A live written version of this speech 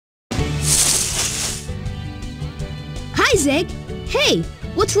Zeg. Hey,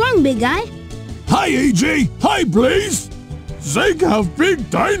 what's wrong, big guy? Hi, AJ. Hi, Blaze. Zeg have big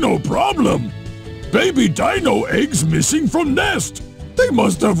dino problem. Baby dino eggs missing from nest. They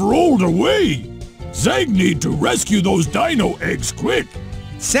must have rolled away. Zeg need to rescue those dino eggs quick.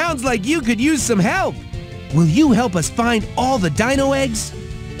 Sounds like you could use some help. Will you help us find all the dino eggs?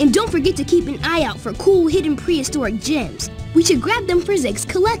 And don't forget to keep an eye out for cool hidden prehistoric gems. We should grab them for Zeg's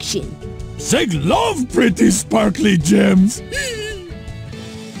collection. Zeg love pretty sparkly gems.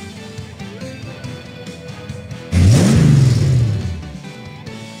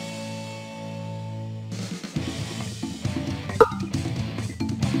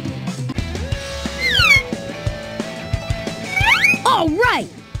 All right,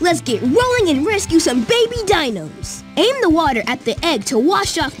 let's get rolling and rescue some baby dinos. Aim the water at the egg to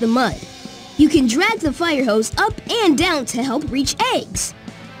wash off the mud. You can drag the fire hose up and down to help reach eggs.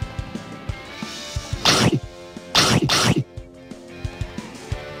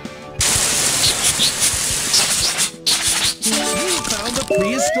 You found the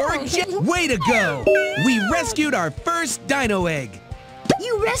prehistoric gem. Way to go! We rescued our first dino egg.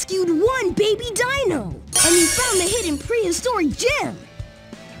 You rescued one baby dino, and you found the hidden prehistoric gem.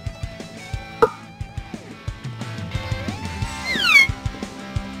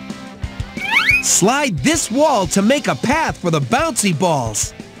 Slide this wall to make a path for the bouncy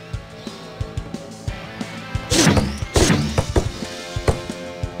balls.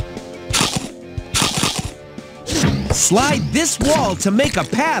 Slide this wall to make a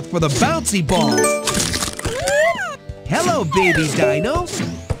path for the bouncy balls. Hello, baby dino.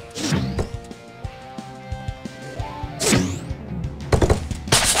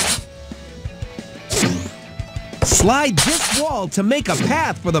 Slide this wall to make a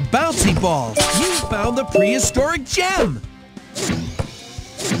path for the bouncy balls. You found the prehistoric gem.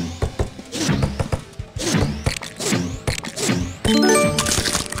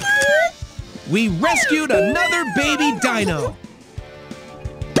 We rescued another baby dino.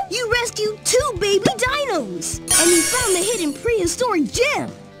 You rescued two baby dinos, and you found the hidden prehistoric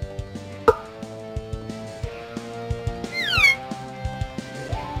gem.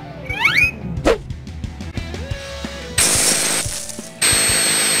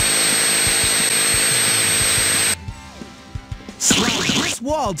 Slide this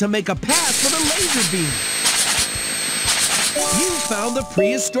wall to make a path for the laser beam. You found the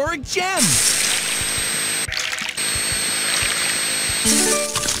prehistoric gem.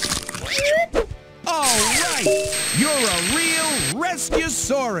 All right, you're a real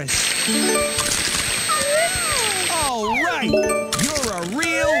Rescuesaurus. All right, you're a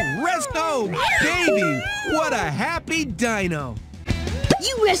real Oh, baby, what a happy dino.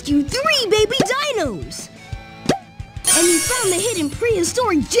 You rescued 3 baby dinos, and you found the hidden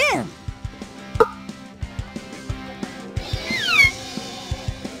prehistoric gem.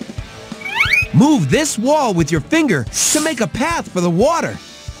 Move this wall with your finger to make a path for the water.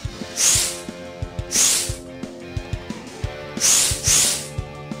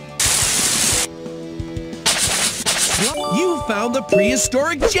 You found the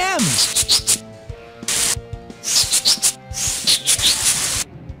prehistoric gem.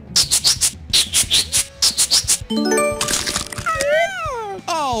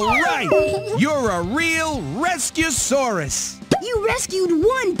 All right, you're a real Rescuesaurus. You rescued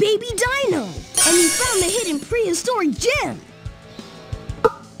 1 baby dino, and you found the hidden prehistoric gem.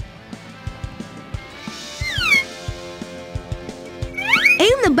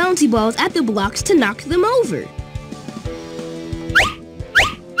 Aim the bouncy balls at the blocks to knock them over.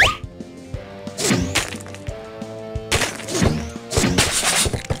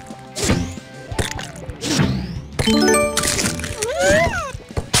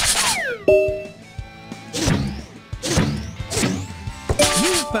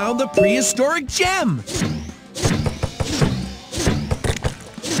 You found the prehistoric gem.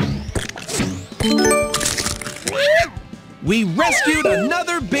 We rescued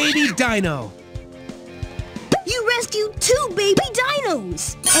another baby dino. You rescued 2 baby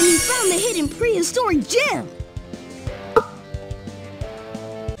dinos, and you found the hidden prehistoric gem.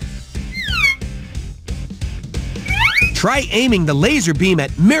 Try aiming the laser beam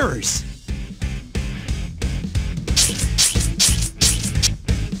at mirrors.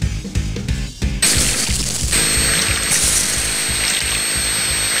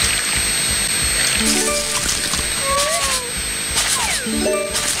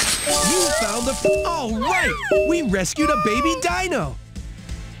 You found the... All right! We rescued a baby dino.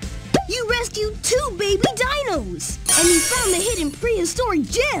 You rescued 2 baby dinos, and you found the hidden prehistoric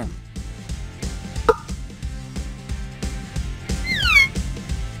gem.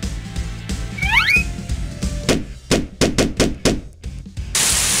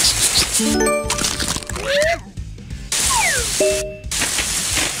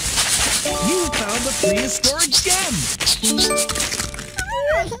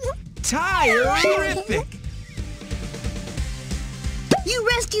 Tire-rific! You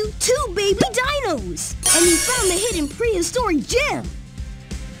rescued 2 baby dinos! And you found the hidden prehistoric gem!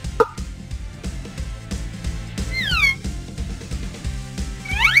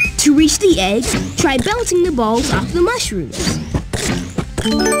 To reach the egg, try bouncing the balls off the mushrooms.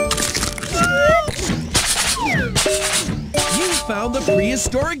 You found the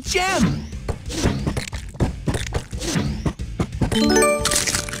prehistoric gem!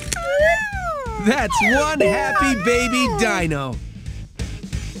 That's one happy baby dino!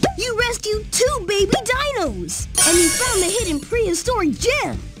 You rescued 2 baby dinos! And you found the hidden prehistoric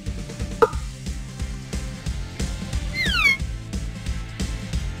gem!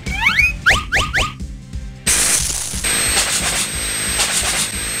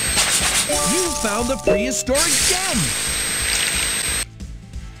 You found the prehistoric gem!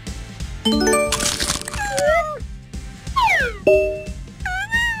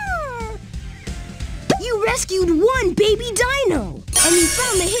 You rescued 1 baby dino! And you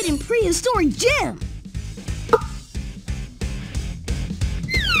found the hidden prehistoric gem!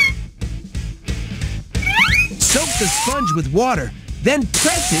 Soak the sponge with water, then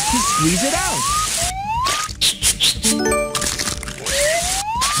press it to squeeze it out.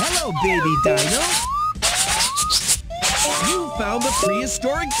 Hello, baby dino. You found the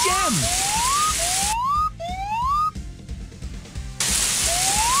prehistoric gem.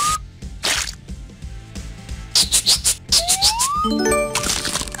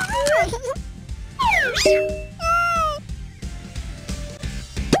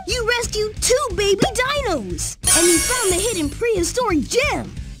 You rescued 2 baby dinos! And you found the hidden prehistoric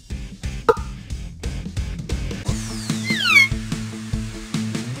gem!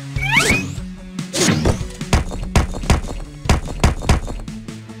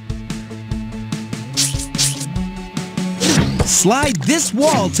 Slide this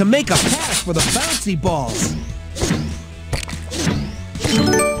wall to make a path for the bouncy balls.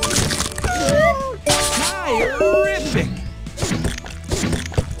 Tire-rific!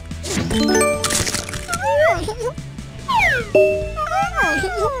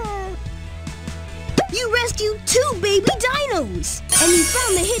 You rescued 2 baby dinos! And you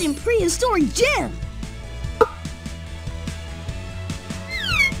found the hidden prehistoric gem!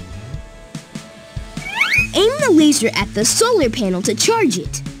 Aim the laser at the solar panel to charge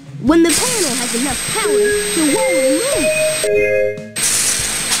it. When the panel has enough power, the wall will move.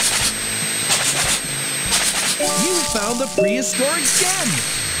 You found the prehistoric gem!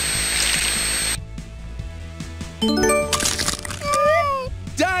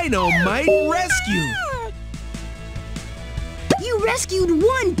 Dynamite rescue! You rescued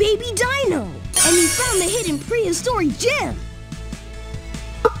 1 baby dino! And you found the hidden prehistoric gem!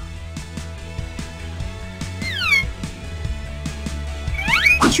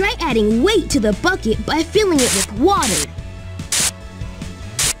 Try adding weight to the bucket by filling it with water.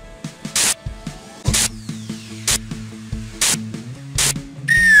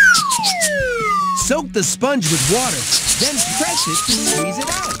 Soak the sponge with water, then press it to squeeze it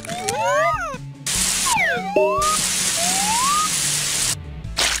out.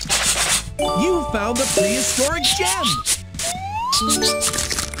 You found the prehistoric gem!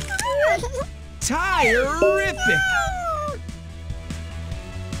 Tire-rific!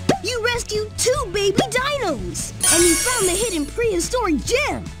 You rescued 2 baby dinos! And you found the hidden prehistoric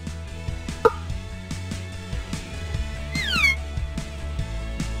gem!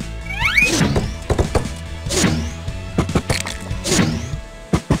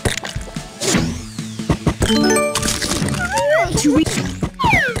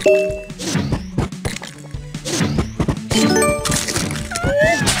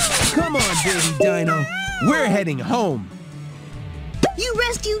 Come on, baby dino. We're heading home. You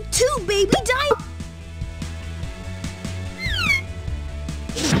rescued 2 baby dinos!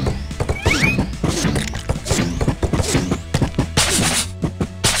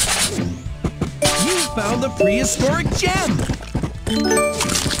 You found the prehistoric gem!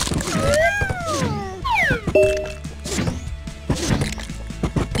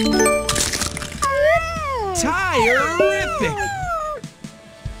 Tire-rific!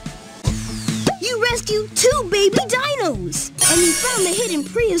 You rescued 2 baby dinos! And you found the hidden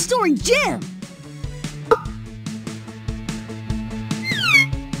prehistoric gem!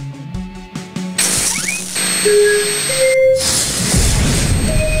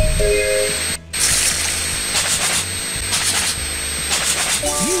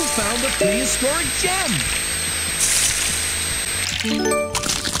 You found the prehistoric gem!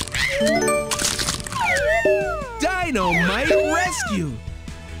 Dynamite rescue!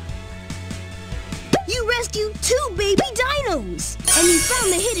 You You rescued 2 baby dinos, and you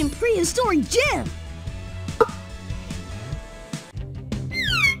found the hidden prehistoric gem.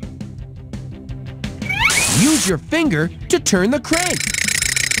 Use your finger to turn the crank.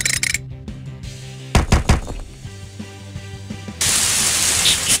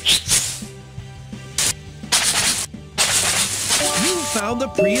 You found the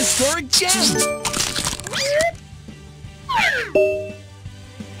prehistoric gem.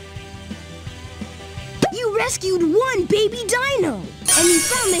 You rescued 1 baby dino, and you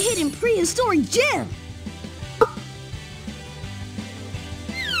found the hidden prehistoric gem.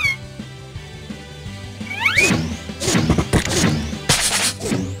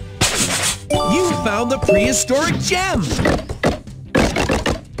 You found the prehistoric gem.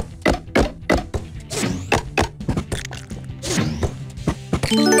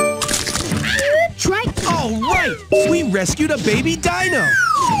 Try. All right, we rescued a baby dino.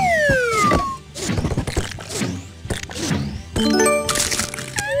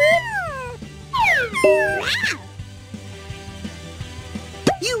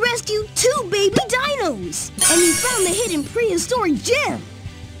 You rescued 2 baby dinos, and you found the hidden prehistoric gem.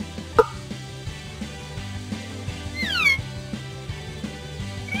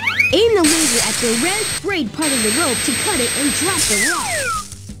 Aim the laser at the red frayed part of the rope to cut it and drop the rock.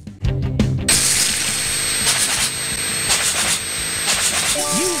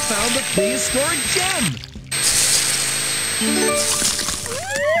 You found the prehistoric gem.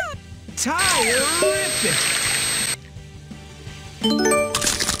 Terrific!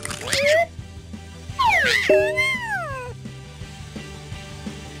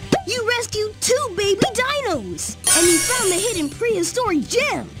 You rescued 2 baby dinos, and you found the hidden prehistoric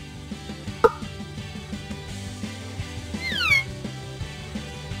gem.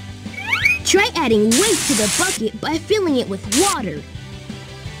 Try adding weight to the bucket by filling it with water.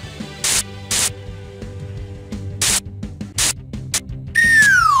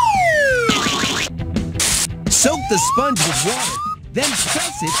 Soak the sponge with water, then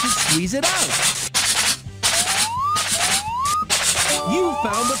press it to squeeze it out. You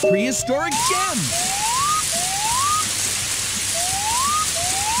found the prehistoric gem.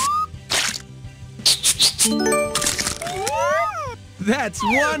 That's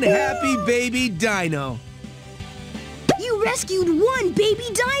 1 happy baby dino. You rescued 1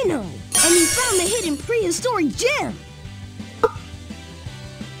 baby dino, and you found the hidden prehistoric gem.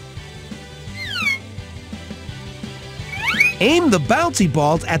 Aim the bouncy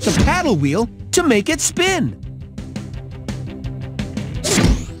balls at the paddle wheel to make it spin.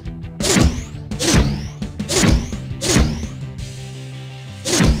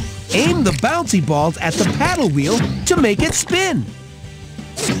 Aim the bouncy balls at the paddle wheel to make it spin.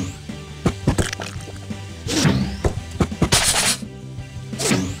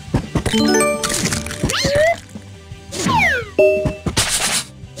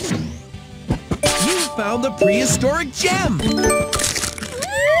 You found the prehistoric gem.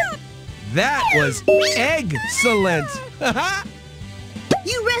 That was excellent.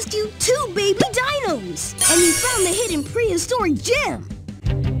 You rescued 2 baby dinos, and you found the hidden prehistoric gem.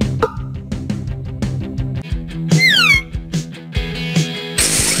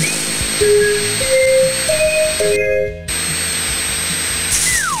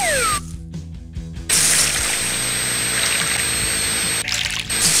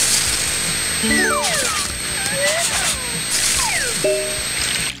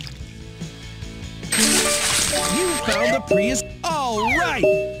 You found the prehistoric. All right,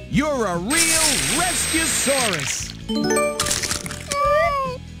 you're a real Rescuesaurus.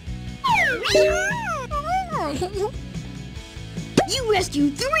 You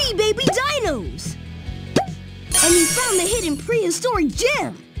rescued 3 baby dinos, and you found the hidden prehistoric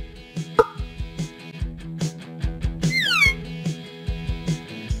gem.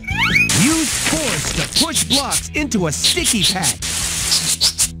 Use force to push blocks into a sticky pad.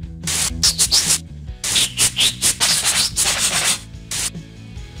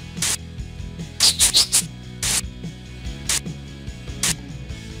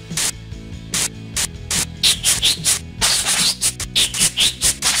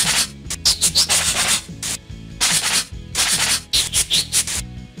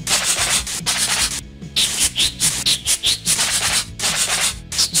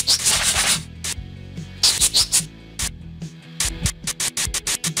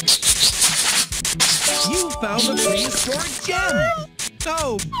 You found the prehistoric gem!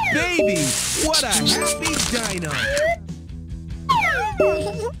 Oh, baby! What a happy dino!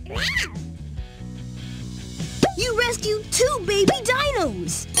 You rescued 2 baby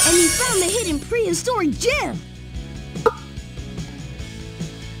dinos, and you found the hidden prehistoric gem.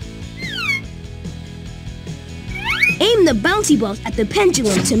 the bouncy balls at the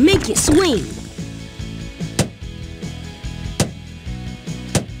pendulum to make it swing.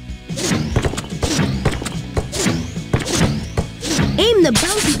 Aim the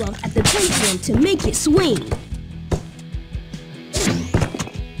bouncy balls at the pendulum to make it swing.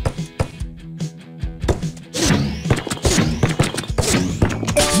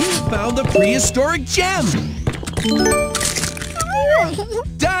 You found the prehistoric gem!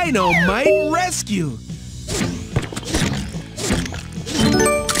 Dynamite rescue!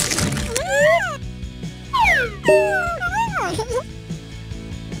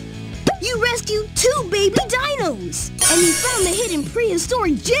 You rescued 2 baby dinos! And you found the hidden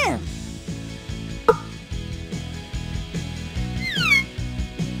prehistoric gem!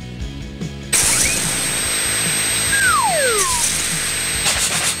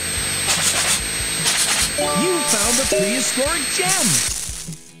 You found the prehistoric gem!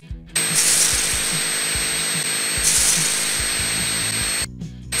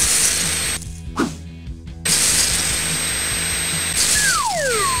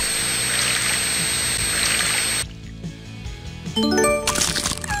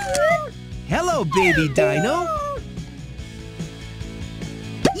 Hello, baby dino!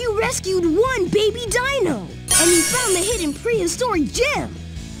 You rescued 1 baby dino! And you found the hidden prehistoric gem!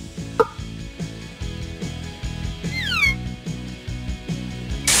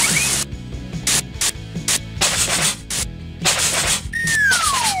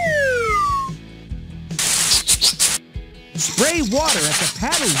 Spray water at the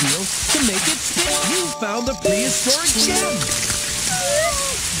paddle wheel to make it spin. You found the prehistoric gem!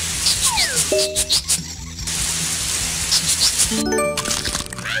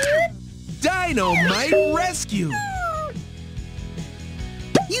 Dynamite rescue!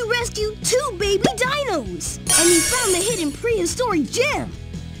 You rescued 2 baby dinos! And you found the hidden prehistoric gem!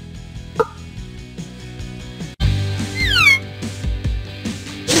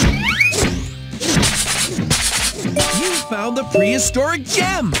 You found the prehistoric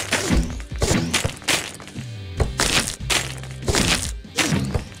gem!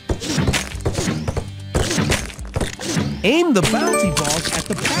 Aim the bouncy balls at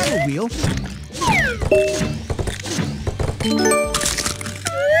the paddle wheel.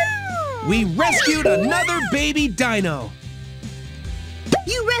 We rescued another baby dino!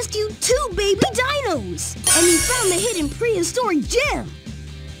 You rescued 2 baby dinos! And you found the hidden prehistoric gem!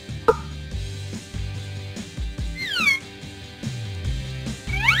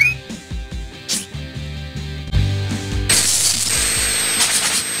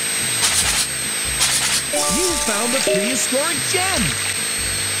 You found the prehistoric gem!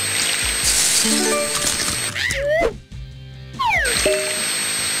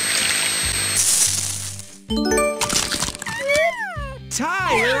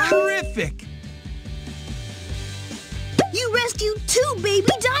 Tire-rific! You rescued 2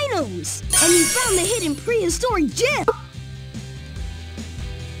 baby dinos! And you found the hidden prehistoric gem!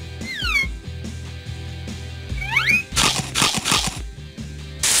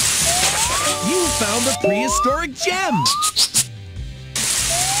 You found the prehistoric gem!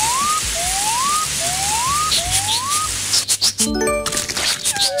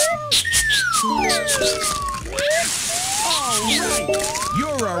 All right!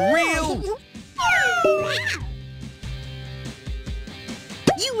 You're a real...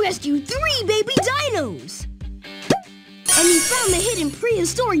 You rescued 3 baby dinos! And you found the hidden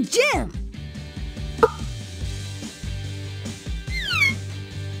prehistoric gem!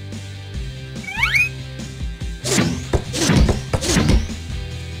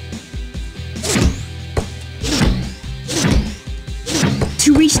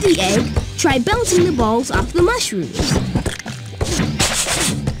 To reach the egg, try bouncing the balls off the mushrooms.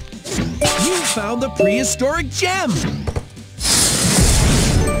 You found the prehistoric gem!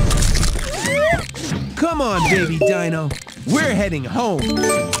 Come on, baby dino. We're heading home.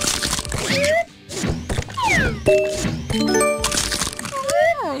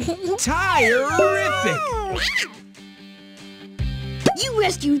 Tire-rific! You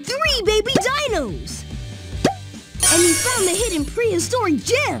rescued 3 baby dinos! And you found the hidden prehistoric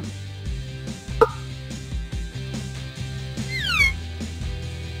gem!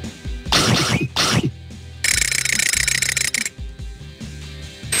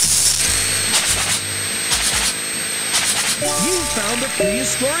 You found the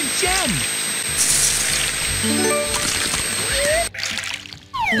prehistoric gem!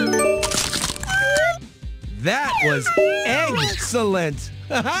 That was excellent!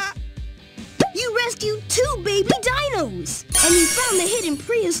 You rescued 2 baby dinos! And you found the hidden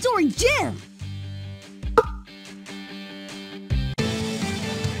prehistoric gem!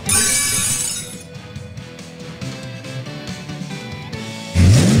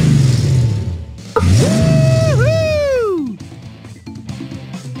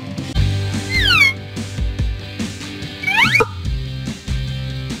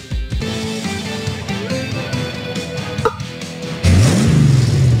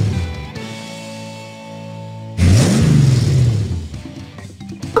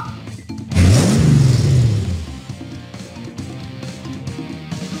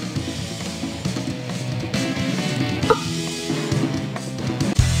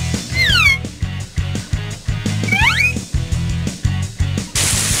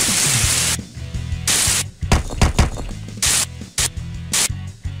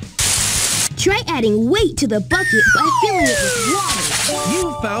 adding weight to the bucket by filling it with water. You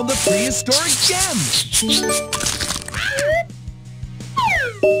found the prehistoric gem!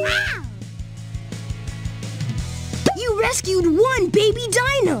 You rescued one baby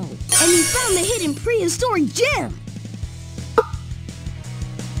dino, and you found the hidden prehistoric gem.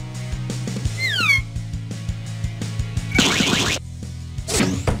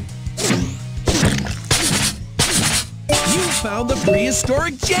 You found the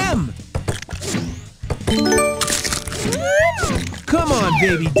prehistoric gem! Come on,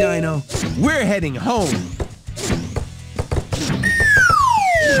 baby dino. We're heading home.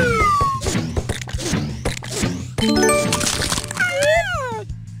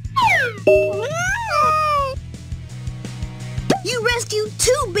 You rescued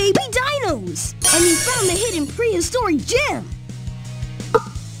two baby dinos, and you found the hidden prehistoric gem.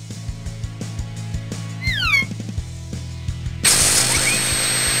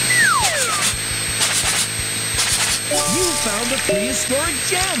 You found the prehistoric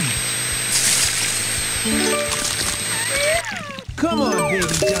gem! Come on, baby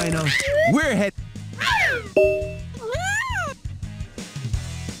dino. We're heading...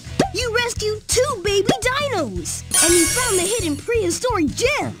 You rescued two baby dinos, and you found the hidden prehistoric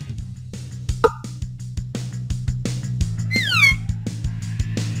gem.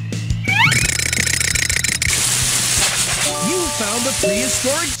 You found the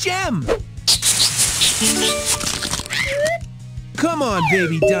prehistoric gem! Come on,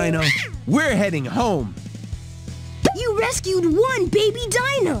 baby dino. We're heading home. You rescued one baby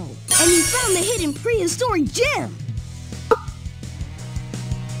dino, and you found the hidden prehistoric gem.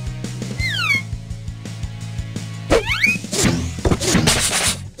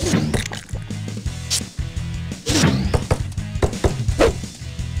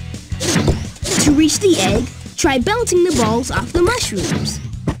 To reach the egg, try bouncing the balls off the mushrooms.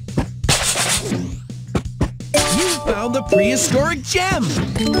 You found the prehistoric gem!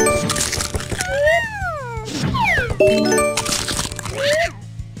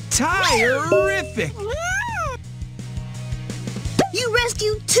 Tire-rific! You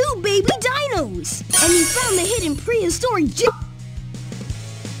rescued two baby dinos, and you found the hidden prehistoric gem.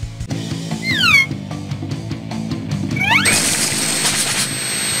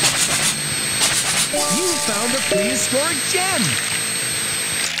 You found the prehistoric gem!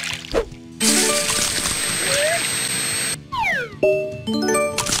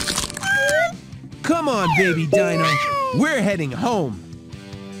 Come on, baby dino. We're heading home.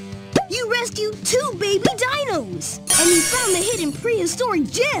 You rescued two baby dinos, and you found the hidden prehistoric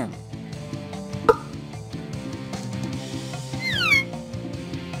gem.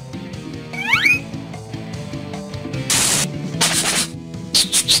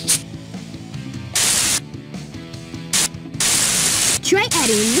 Try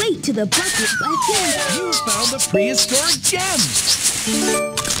adding weight to the bucket by filling. You found the prehistoric gem!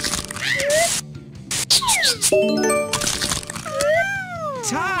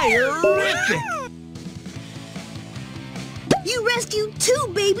 Tire-rific! You rescued two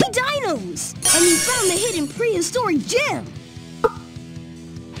baby dinos, and you found the hidden prehistoric gem.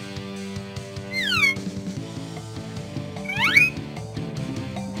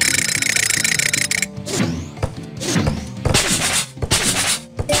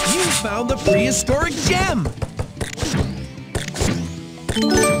 You found the prehistoric gem!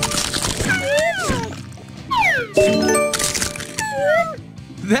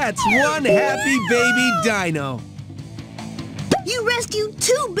 That's one happy baby dino! You rescued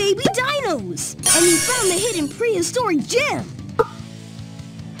two baby dinos, and you found the hidden prehistoric gem.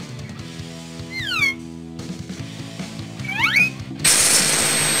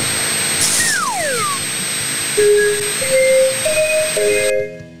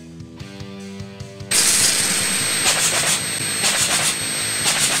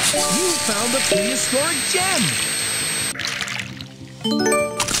 You found the prehistoric gem!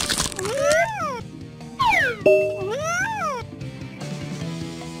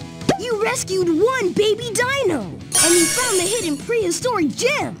 You rescued one baby dino, and you found the hidden prehistoric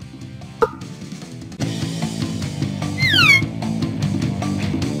gem.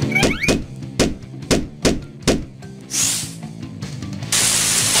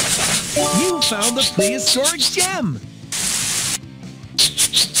 You found the prehistoric gem!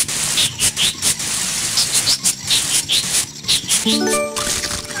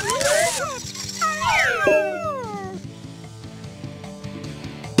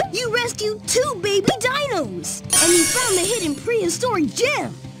 You rescued two baby dinos, and you found the hidden prehistoric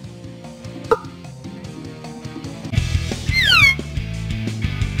gem.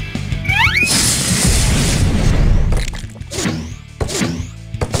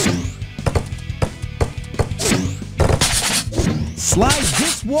 Slide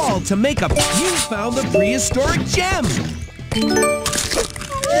this wall to make a... You found the prehistoric gem!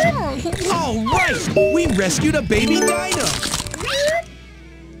 All right! We rescued a baby dino!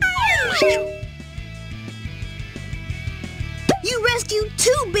 You rescued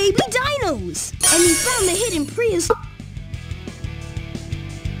 2 baby dinos! And you found the hidden prehistoric...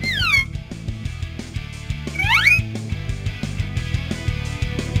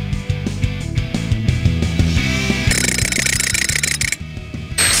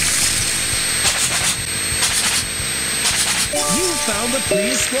 You found the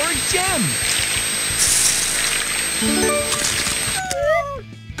prehistoric gem!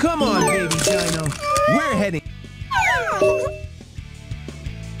 Come on, baby dino. We're heading...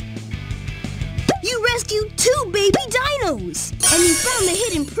 You rescued 2 baby dinos! And you found the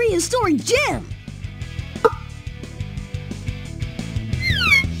hidden prehistoric gem!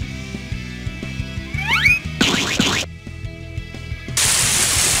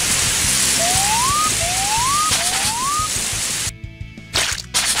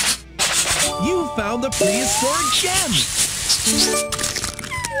 You found the prehistoric gem!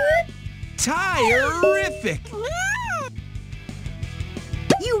 Tire-rific!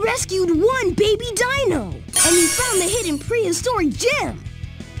 You rescued 1 baby dino! And you found the hidden prehistoric gem!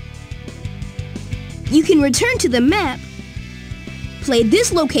 You can return to the map, play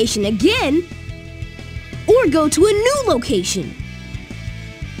this location again, or go to a new location.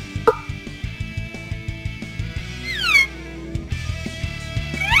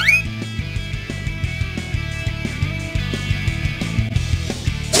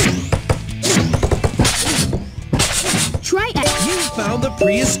 You found the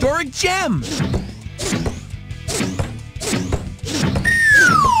prehistoric gem!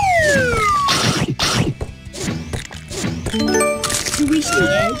 To reach the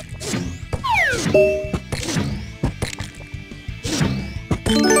egg,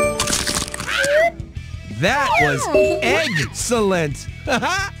 That was excellent!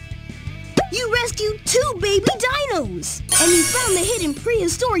 you rescued 2 baby dinos! And you found the hidden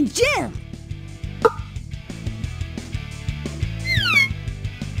prehistoric gem!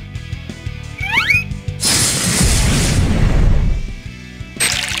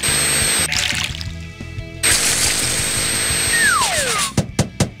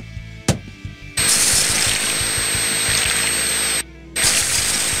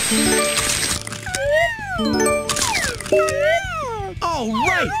 All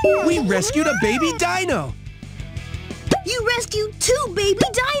right! We rescued a baby dino! You rescued 2 baby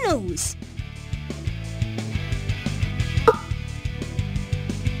dinos!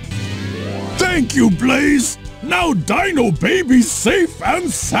 Thank you, Blaze! Now Dino Baby's safe and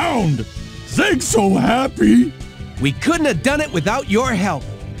sound! Zeg's so happy! We couldn't have done it without your help.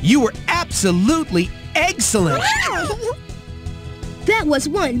 You were absolutely excellent! That was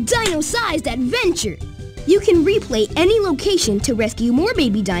one dino-sized adventure! You can replay any location to rescue more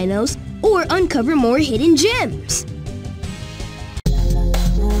baby dinos or uncover more hidden gems.